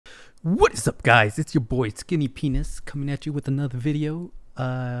What is up, guys? It's your boy Skinny Penis coming at you with another video.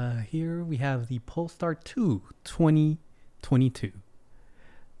 Here we have the Polestarred 2 2022.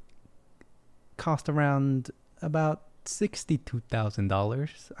 Cost around about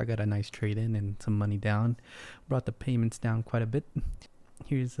 $62,000. I got a nice trade-in and some money down. Brought the payments down quite a bit.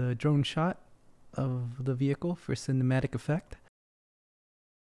 Here's a drone shot of the vehicle for cinematic effect.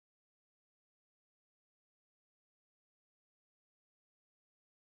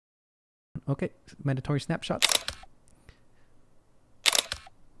 Okay, mandatory snapshots.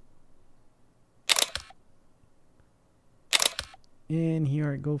 And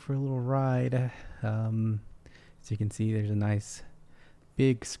here I go for a little ride. As you can see, there's a nice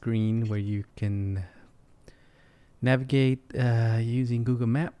big screen where you can navigate using Google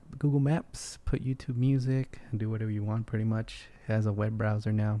Maps, put YouTube music, and do whatever you want pretty much. It has a web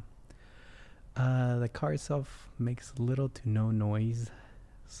browser now. The car itself makes little to no noise,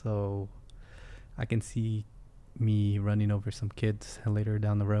 so I can see me running over some kids later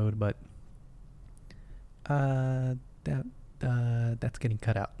down the road, but that's getting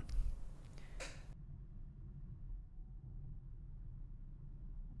cut out.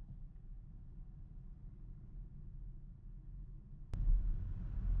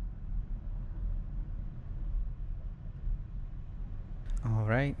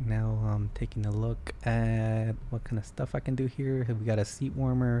 Alright, now I'm taking a look at what kind of stuff I can do here. We got a seat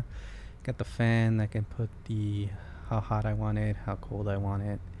warmer, got the fan. I can put how hot I want it, how cold I want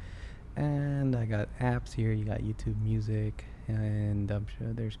it, and I got apps here. You got YouTube music, and I'm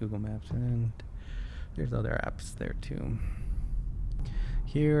sure there's Google Maps, and there's other apps there too.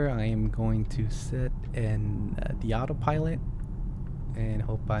 Here I am going to set in the autopilot and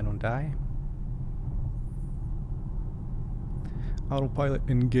hope I don't die. Autopilot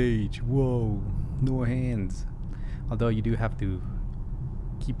engage. Whoa, no hands. Although you do have to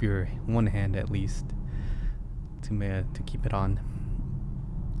keep your one hand at least to keep it on.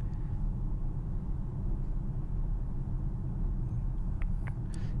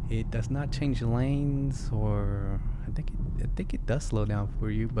 It does not change lanes, or I think it does slow down for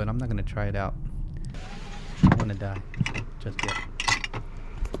you, but I'm not gonna try it out. I don't wanna die just yet.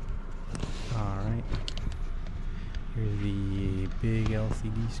 Alright. Here's the big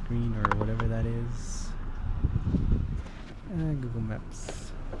LCD screen, or whatever that is. Google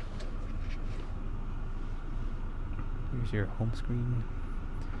Maps. Here's your home screen.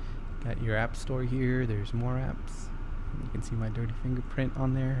 Got your app store here. There's more apps. You can see my dirty fingerprint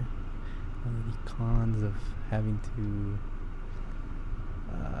on there. One of the cons of having to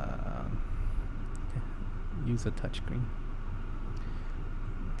use a touchscreen.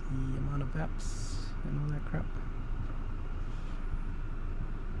 The amount of apps and all that crap.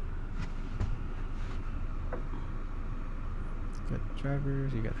 You got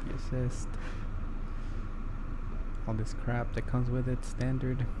drivers, you got the assist, all this crap that comes with it,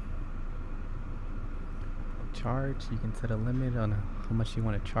 standard. Charge, you can set a limit on how much you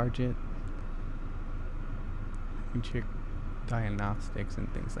want to charge it. You can check diagnostics and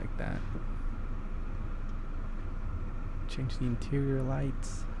things like that. Change the interior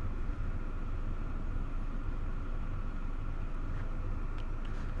lights.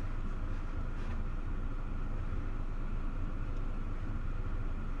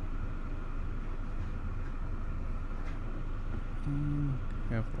 And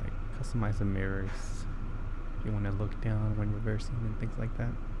you have like customize the mirrors. You want to look down when reversing and things like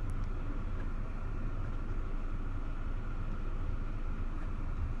that.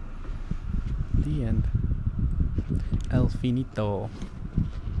 The end. El finito.